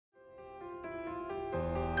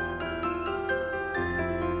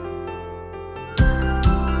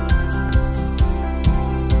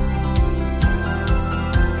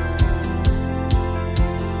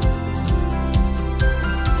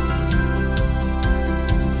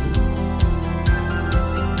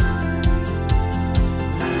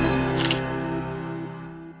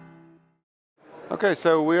Okay,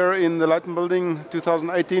 so we're in the light+building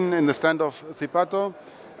 2018 in the stand of Zipato.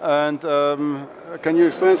 And can you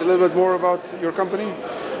explain us a little bit more about your company?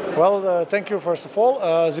 Well, thank you first of all.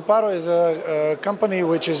 Zipato is a company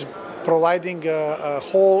which is providing a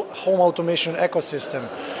whole home automation ecosystem.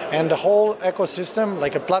 And the whole ecosystem,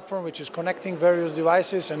 like a platform which is connecting various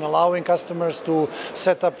devices and allowing customers to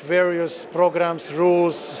set up various programs,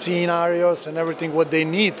 rules, scenarios, and everything what they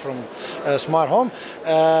need from a smart home.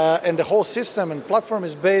 And the whole system and platform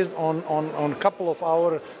is based on a couple of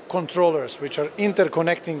our controllers, which are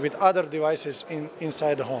interconnecting with other devices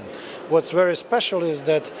inside the home. What's very special is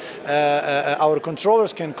that our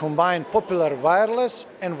controllers can combine popular wireless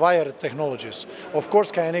and wired technologies. Of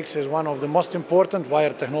course, KNX is one of the most important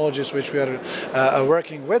wired technologies which we are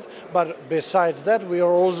working with, but besides that, we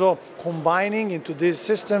are also combining into these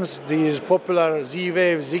systems these popular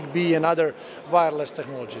Z-Wave, Zigbee, and other wireless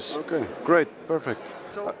technologies. Okay, great, perfect.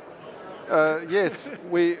 So, yes,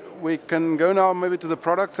 we can go now maybe to the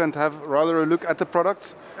products and have rather a look at the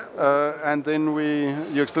products, and then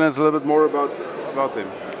you explain us a little bit more about them.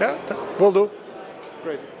 Yeah, will do.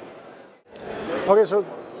 Great. Okay, so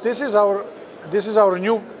this is our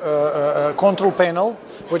new control panel,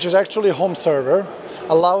 which is actually a home server,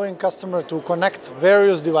 allowing customer to connect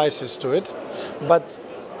various devices to it. But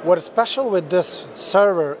what is special with this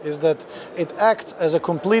server is that it acts as a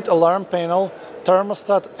complete alarm panel,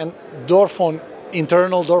 thermostat, and door phone,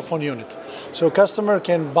 internal door phone unit. So customer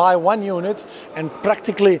can buy one unit and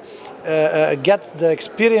practically get the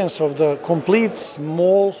experience of the complete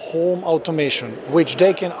small home automation, which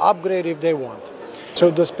they can upgrade if they want. So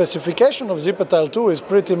the specification of ZipaTile 2 is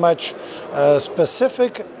pretty much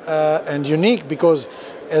specific and unique because,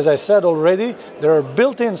 as I said already, there are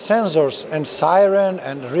built-in sensors and siren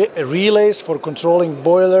and relays for controlling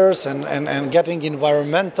boilers and getting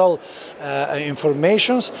environmental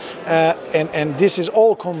informations. And this is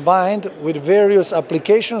all combined with various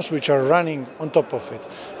applications which are running on top of it.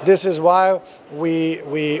 This is why we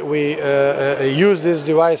use this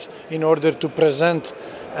device in order to present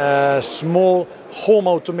a small home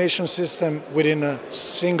automation system within a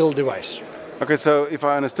single device. Okay, so if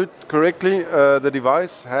I understood correctly, the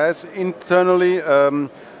device has internally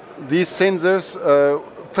these sensors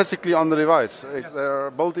physically on the device. Yes. They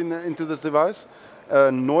are built into this device.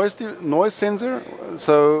 Noise sensor.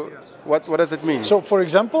 So yes. What does it mean? So, for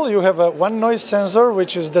example, you have one noise sensor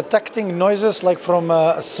which is detecting noises like from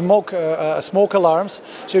smoke alarms.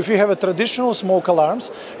 So, if you have a traditional smoke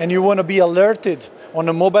alarms and you want to be alerted on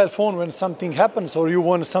a mobile phone when something happens, or you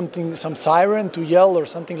want some siren to yell or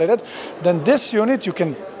something like that, then this unit you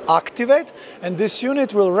can activate, and this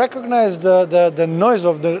unit will recognize the noise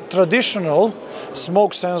of the traditional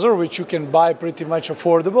smoke sensor, which you can buy pretty much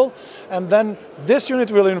affordable, and then this unit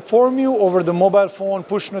will inform you over the mobile phone,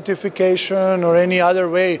 push notification, or any other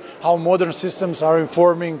way how modern systems are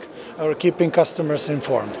informing or keeping customers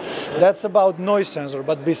informed. That's about noise sensor,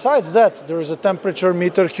 but besides that, there is a temperature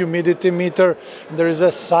meter, humidity meter, there is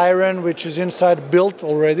a siren which is inside built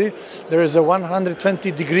already, there is a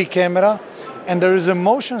 120-degree camera, and there is a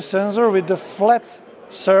motion sensor with the flat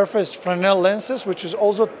surface Fresnel lenses, which is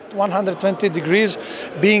also 120 degrees,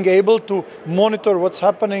 being able to monitor what's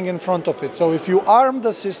happening in front of it. So if you arm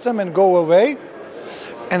the system and go away,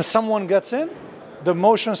 and someone gets in, the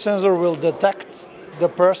motion sensor will detect the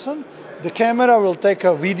person, the camera will take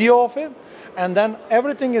a video of it, and then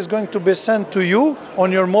everything is going to be sent to you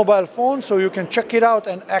on your mobile phone, so you can check it out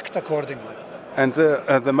and act accordingly. And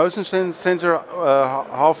the motion sensor,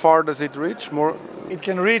 how far does it reach? More? It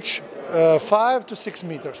can reach 5 to 6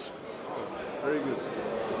 meters. Very good.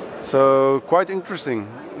 So quite interesting.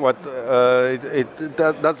 What it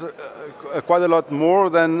does quite a lot more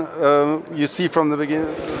than you see from the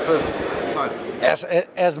beginning, first side.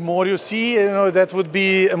 As more you see, that would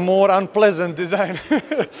be a more unpleasant design.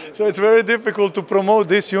 So it's very difficult to promote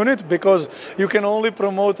this unit because you can only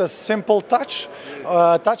promote a simple touch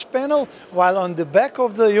panel, while on the back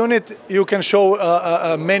of the unit you can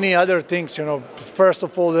show many other things. First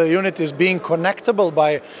of all, the unit is being connectable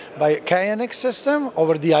by KNX system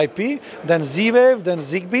over the IP, then Z-Wave, then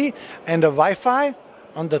Zigbee, and a Wi-Fi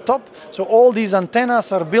on the top. So all these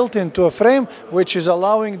antennas are built into a frame which is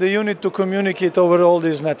allowing the unit to communicate over all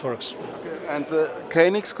these networks. Okay. And the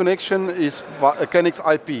KNX connection is a KNX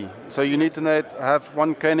IP. So you need to have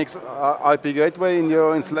one KNX IP gateway in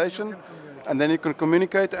your installation, and then you can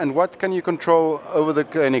communicate. And what can you control over the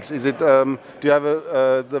KNX? Is it, do you have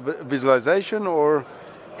the visualization or?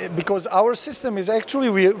 Because our system is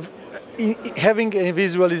actually, having a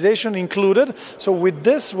visualization included. So with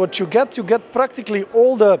this, what you get practically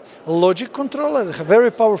all the logic controller, a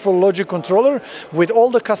very powerful logic controller with all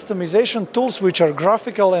the customization tools which are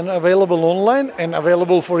graphical and available online and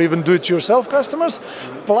available for even do-it-yourself customers.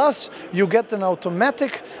 Plus, you get an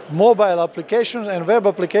automatic mobile application and web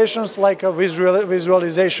applications like a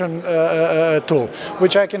visualization tool,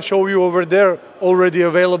 which I can show you over there, already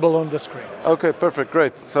available on the screen. Okay, perfect,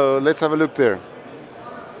 great. So let's have a look there.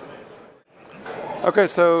 Okay,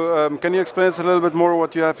 so can you explain us a little bit more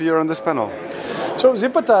what you have here on this panel? So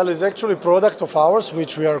ZipaTile is actually a product of ours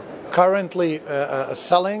which we are currently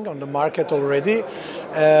selling on the market already.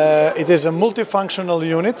 It is a multifunctional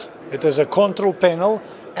unit. It is a control panel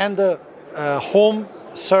and a home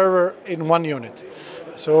server in one unit.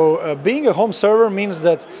 So being a home server means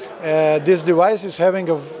that this device is having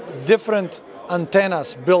a different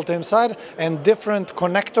antennas built inside and different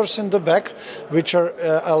connectors in the back, which are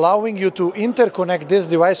allowing you to interconnect this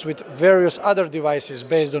device with various other devices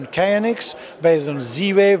based on KNX, based on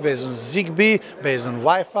Z-Wave, based on Zigbee, based on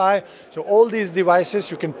Wi-Fi. So all these devices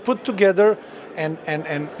you can put together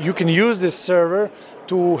and you can use this server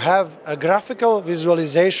to have a graphical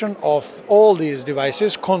visualization of all these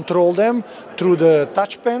devices, control them through the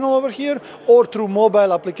touch panel over here or through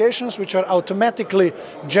mobile applications which are automatically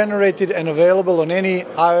generated and available on any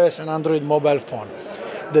iOS and Android mobile phone.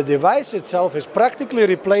 The device itself is practically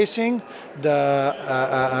replacing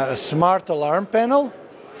the smart alarm panel,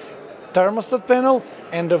 thermostat panel,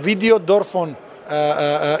 and the video door phone,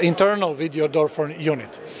 internal video door phone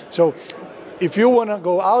unit. So if you want to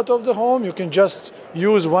go out of the home, you can just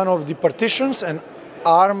use one of the partitions and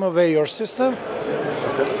arm away your system.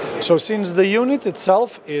 Okay. So since the unit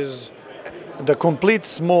itself is the complete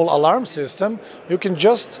small alarm system, you can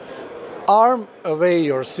just arm away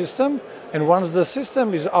your system, and once the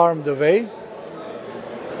system is armed away,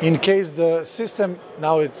 in case the system,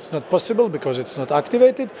 now it's not possible because it's not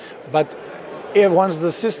activated, but once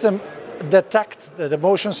the system detects, the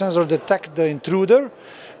motion sensor detects the intruder,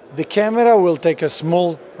 the camera will take a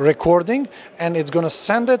small recording and it's going to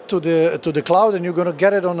send it to the cloud, and you're going to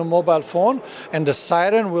get it on a mobile phone, and the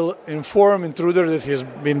siren will inform intruder that he has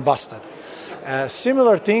been busted.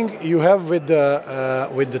 Similar thing you have with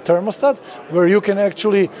the thermostat, where you can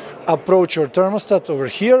actually approach your thermostat over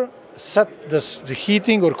here, set the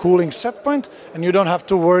heating or cooling set point, and you don't have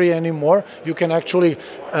to worry anymore. You can actually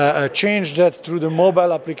change that through the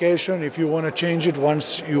mobile application if you want to change it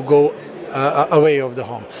once you go away of the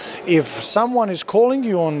home. If someone is calling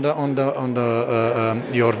you on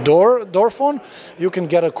your door phone, you can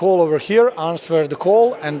get a call over here, answer the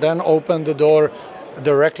call, and then open the door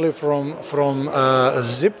directly from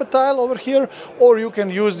ZipaTile over here, or you can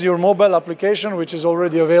use your mobile application, which is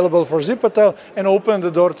already available for ZipaTile, and open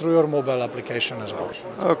the door through your mobile application as well.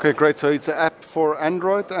 Okay, great. So it's an app for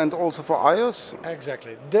Android and also for iOS?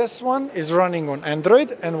 Exactly. This one is running on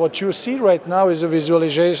Android, and what you see right now is a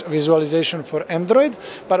visualization for Android,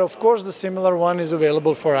 but of course the similar one is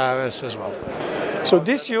available for iOS as well. So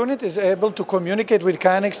this unit is able to communicate with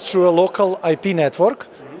KNX through a local IP network.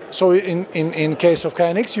 So in case of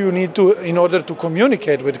KNX, you need to, in order to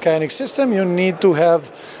communicate with KNX system, you need to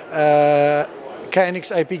have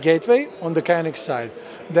KNX IP gateway on the KNX side.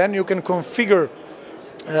 Then you can configure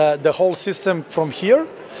the whole system from here,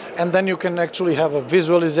 and then you can actually have a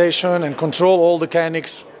visualization and control all the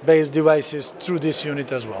KNX-based devices through this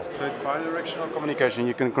unit as well. So it's bidirectional communication.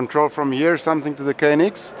 You can control from here something to the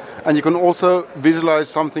KNX, and you can also visualize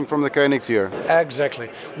something from the KNX here. Exactly.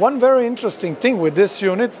 One very interesting thing with this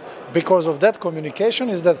unit, because of that communication,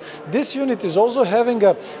 is that this unit is also having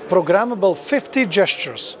a programmable 50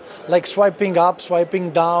 gestures, like swiping up, swiping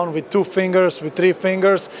down with 2 fingers, with 3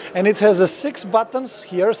 fingers, and it has 6 buttons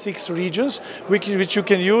here, 6 regions, which you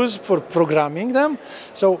can use for programming them.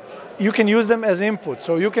 So you can use them as input.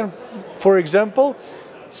 So you can, for example,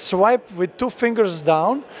 swipe with 2 fingers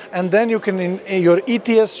down, and then you can, in your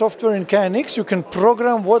ETS software in KNX, you can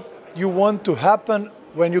program what you want to happen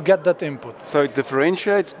when you get that input. So it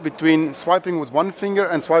differentiates between swiping with 1 finger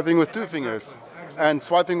and swiping with 2 fingers. And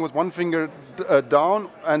swiping with 1 finger down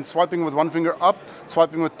and swiping with 1 finger up,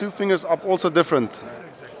 swiping with 2 fingers up, also different.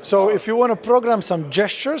 So if you want to program some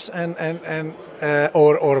gestures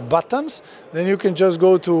or buttons, then you can just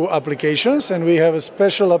go to applications, and we have a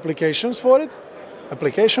special applications for it.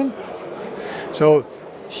 Application. So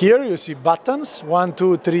here you see buttons, 1,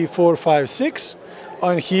 2, 3, 4, 5, 6.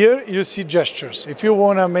 And here you see gestures. If you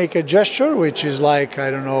want to make a gesture, which is like, I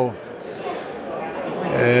don't know,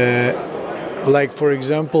 like for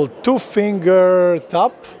example, 2-finger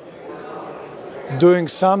tap, doing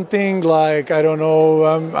something like, I don't know,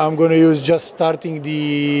 I'm going to use just starting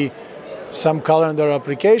the some calendar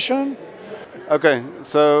application. Okay,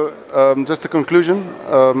 so just a conclusion.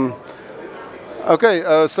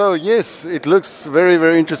 So yes, it looks very,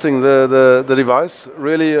 very interesting, the device.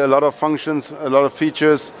 Really a lot of functions, a lot of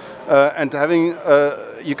features, and having,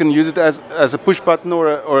 you can use it as a push button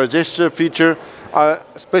or a gesture feature.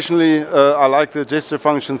 Especially, I like the gesture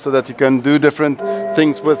function so that you can do different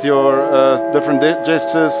things with your different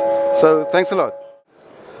gestures. So thanks a lot.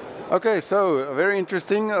 Okay, so very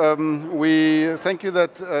interesting. We thank you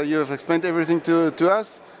that you have explained everything to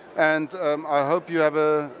us, and I hope you have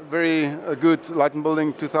a very good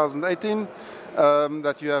light+building 2018,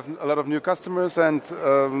 that you have a lot of new customers, and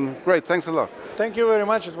great, thanks a lot. Thank you very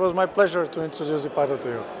much. It was my pleasure to introduce Zipato to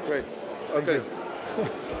you. Great. Okay.